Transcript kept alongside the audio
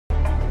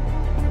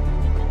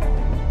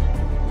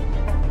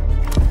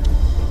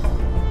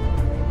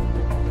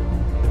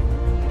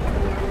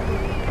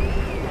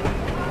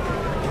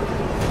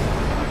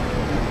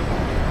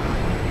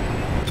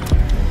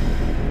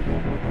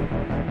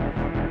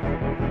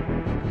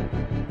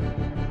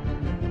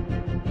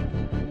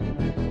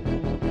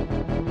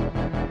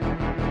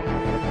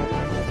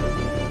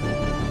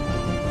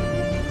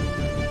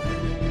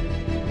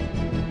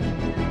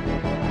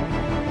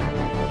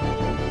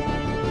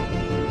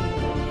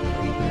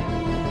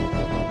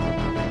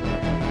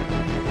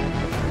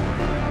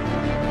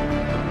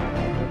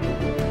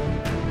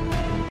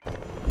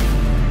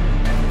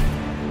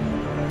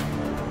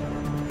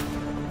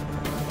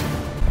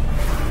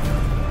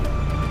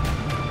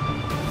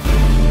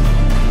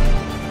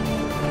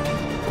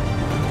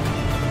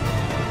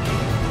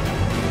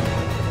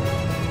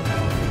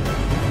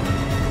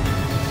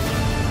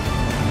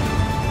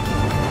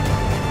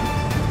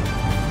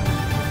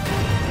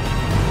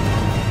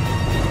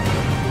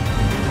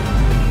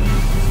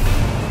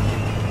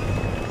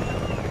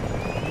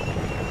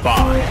5,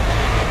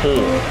 4,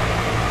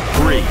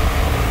 3,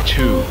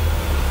 2,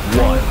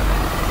 1.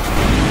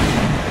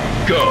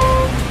 Go.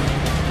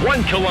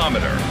 1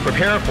 kilometer.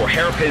 Prepare for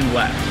hairpin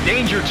left.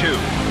 Danger 2.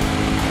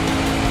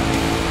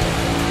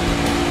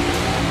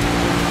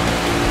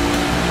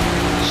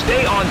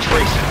 Stay on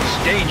traces.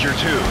 Danger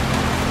 2.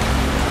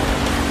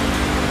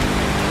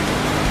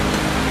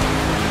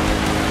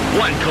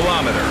 1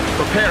 kilometer.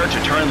 Prepare to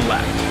turn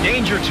left.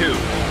 Danger 2.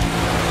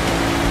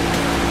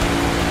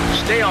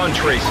 Stay on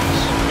traces.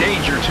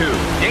 Danger 2.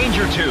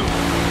 Danger 2.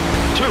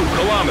 2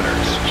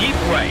 kilometers. Keep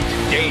right.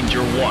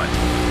 Danger 1.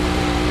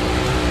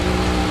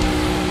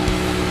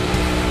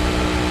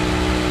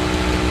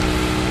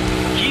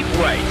 Keep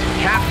right.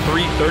 Cap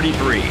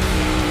 333.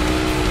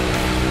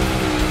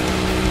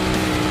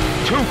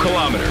 2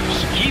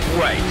 kilometers. Keep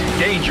right.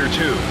 Danger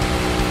 2.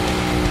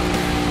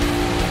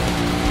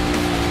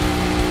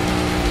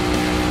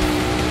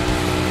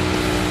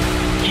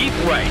 Keep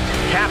right.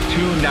 Cap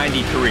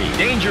 293.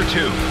 Danger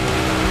 2.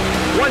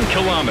 1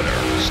 kilometer.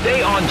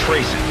 Stay on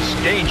traces.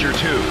 Danger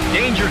 2.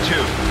 Danger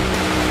 2.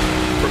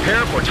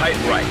 Prepare for tight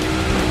right.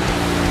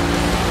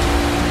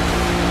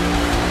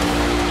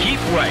 Keep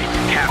right.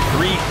 Cap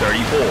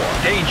 334.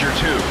 Danger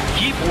 2.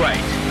 Keep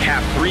right.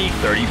 Cap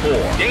 334.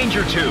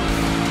 Danger 2.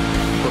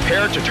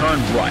 Prepare to turn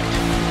right.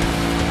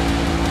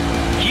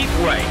 Keep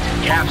right.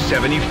 Cap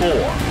 74.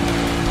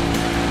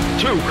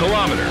 2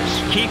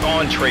 kilometers. Keep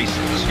on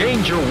traces.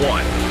 Danger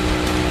 1.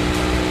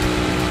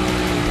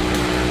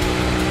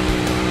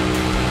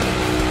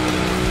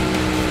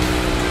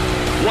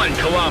 One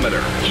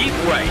kilometer. Keep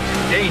right.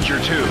 Danger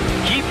 2.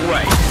 Keep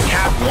right.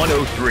 Cap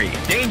 103.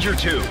 Danger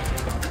 2.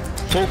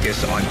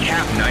 Focus on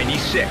cap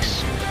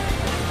 96.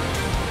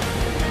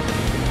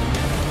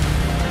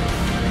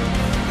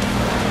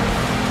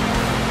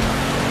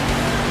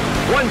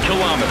 1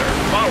 kilometer.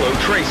 Follow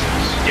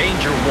traces.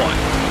 Danger 1.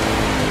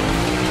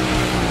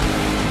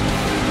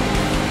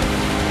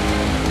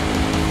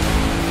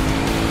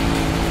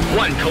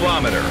 1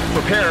 kilometer.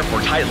 Prepare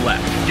for tight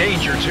left.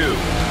 Danger 2.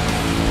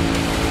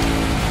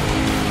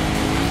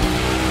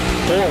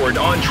 Forward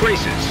on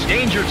traces.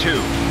 Danger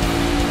 2.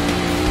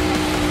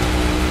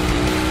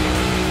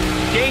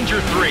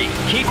 Danger 3.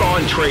 Keep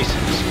on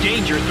traces.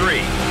 Danger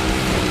 3.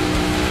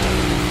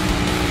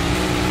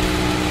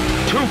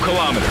 2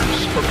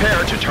 kilometers.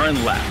 Prepare to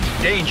turn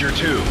left. Danger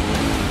 2.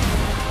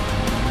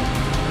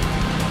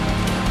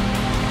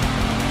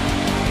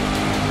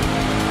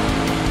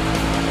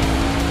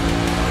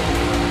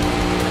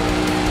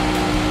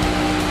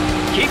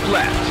 Keep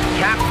left.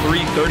 Cap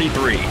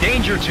 333.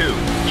 Danger 2.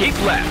 Keep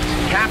left.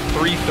 Cap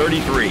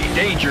 333.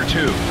 Danger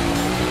 2.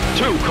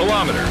 2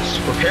 kilometers.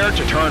 Prepare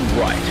to turn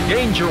right.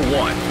 Danger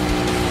 1.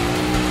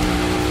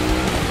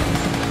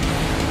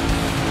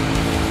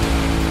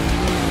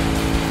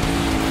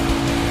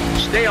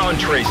 Stay on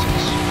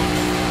traces.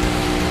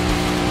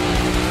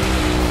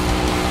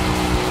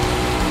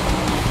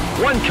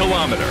 1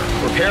 kilometer.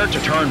 Prepare to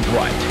turn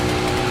right.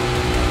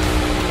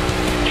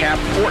 Cap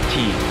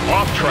 14.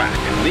 Off track.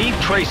 Leave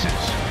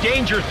traces.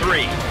 Danger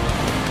 3.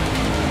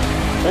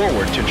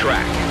 Forward to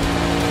track.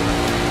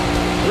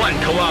 1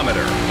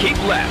 kilometer. Keep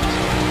left.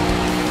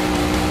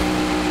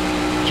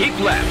 Keep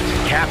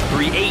left. Cap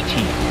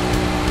 318.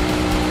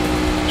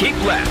 Keep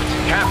left.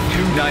 Cap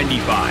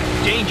 295.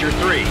 Danger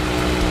 3.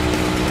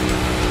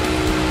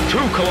 2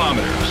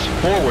 kilometers.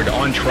 Forward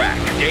on track.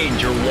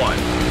 Danger 1.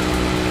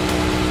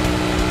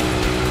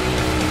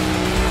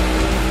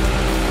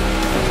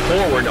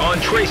 Forward on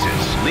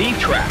traces. Leave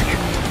track.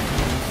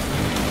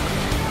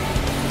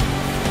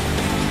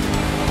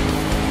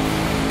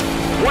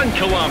 1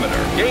 kilometer.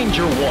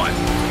 Danger 1.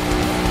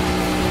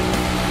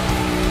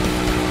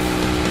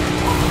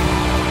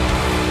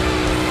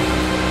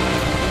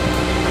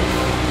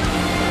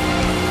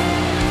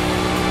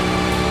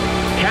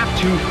 Cap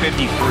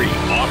 253.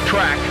 Off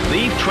track.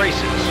 Leave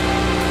traces.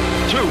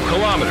 2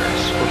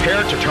 kilometers.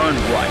 Prepare to turn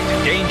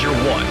right. Danger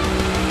 1.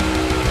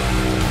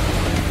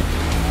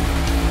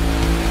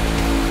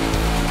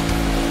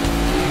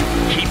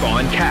 Keep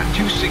on cap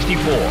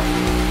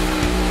 264.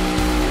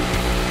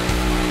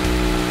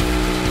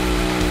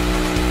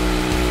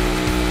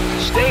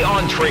 Stay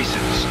on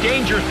traces.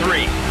 Danger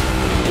 3.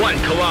 1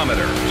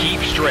 kilometer.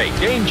 Keep straight.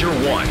 Danger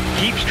 1.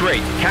 Keep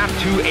straight. Cap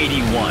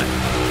 281.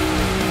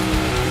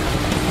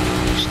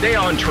 Stay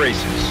on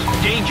traces.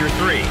 Danger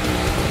 3.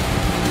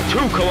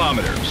 2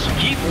 kilometers.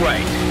 Keep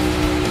right.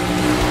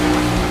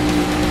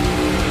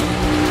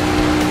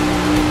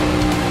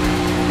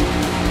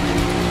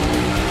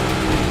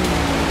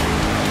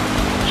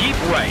 Keep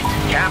right.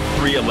 Cap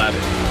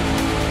 311.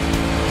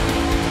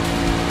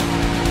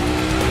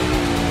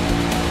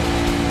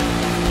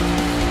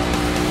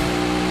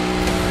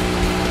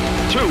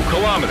 Two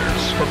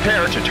kilometers.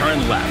 Prepare to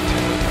turn left.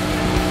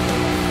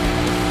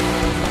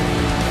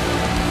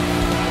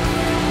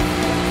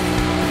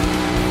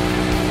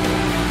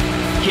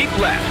 Keep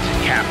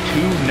left. Cap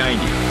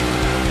 290.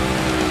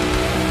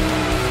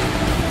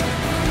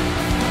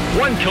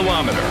 1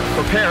 kilometer.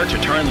 Prepare to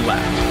turn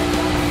left.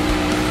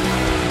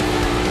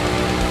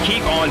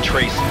 Keep on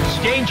traces.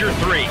 Danger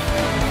 3.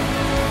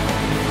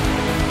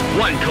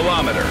 1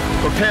 kilometer.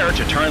 Prepare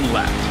to turn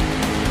left.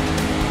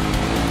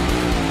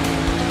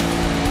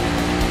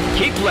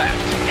 Keep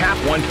left, cap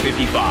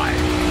 155.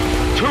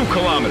 2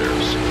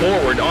 kilometers.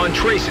 Forward on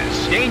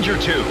traces. Danger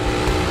 2.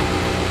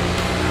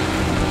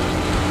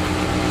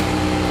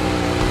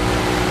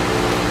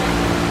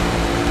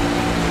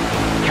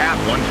 Cap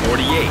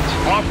 148.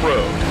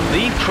 Off-road.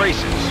 Leave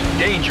traces.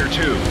 Danger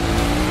 2.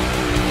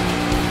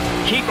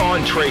 Keep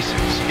on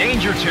traces.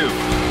 Danger 2.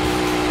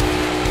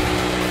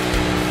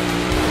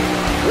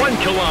 1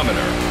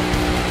 kilometer.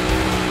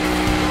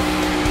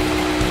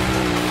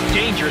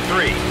 Danger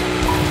 3.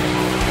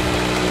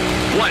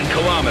 1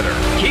 kilometer.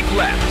 Keep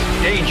left.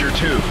 Danger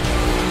 2.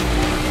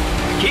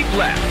 Keep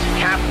left.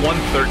 Cap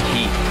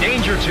 113.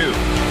 Danger 2.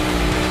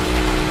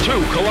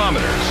 2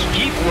 kilometers.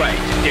 Keep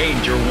right.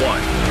 Danger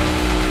 1.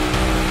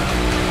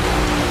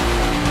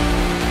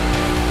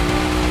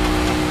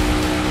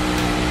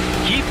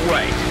 Keep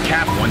right.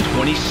 Cap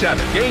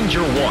 127.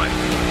 Danger 1.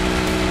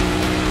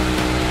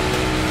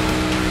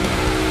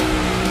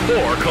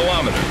 4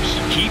 kilometers.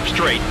 Keep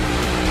straight.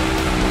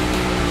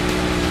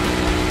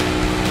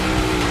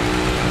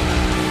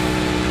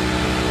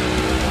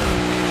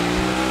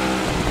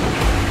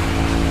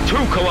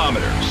 Two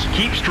kilometers.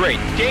 Keep straight.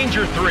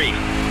 Danger 3.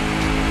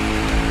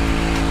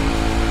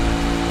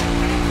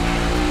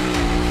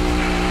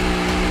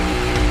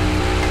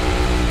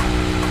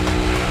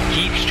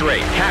 Keep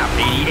straight. Cap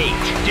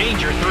 88.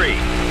 Danger 3.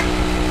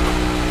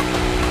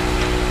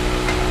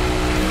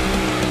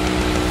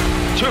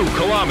 2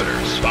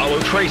 kilometers. Follow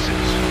traces.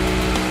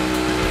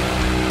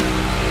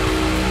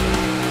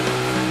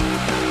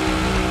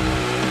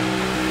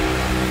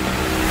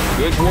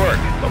 Good work,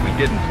 but we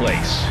didn't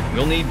place.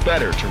 We'll need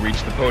better to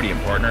reach the podium,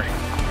 partner.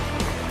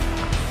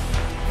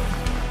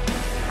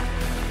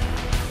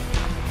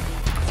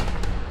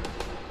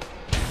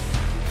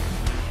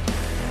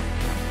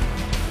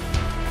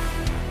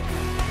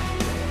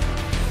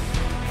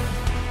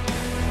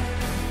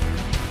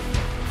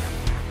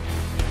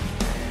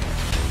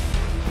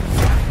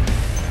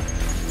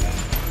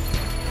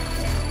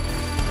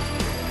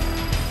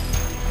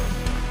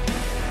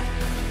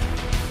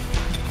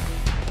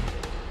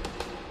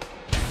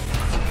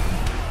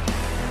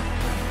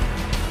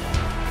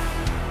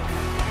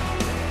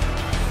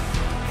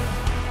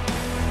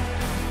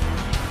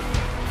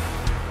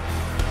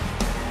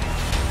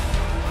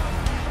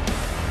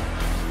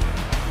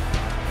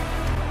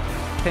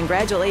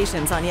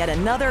 Congratulations on yet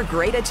another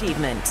great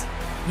achievement.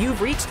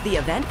 You've reached the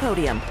event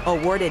podium,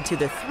 awarded to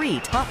the 3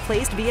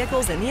 top-placed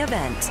vehicles in the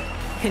event.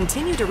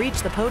 Continue to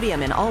reach the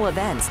podium in all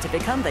events to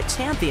become the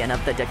champion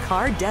of the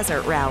Dakar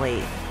Desert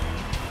Rally.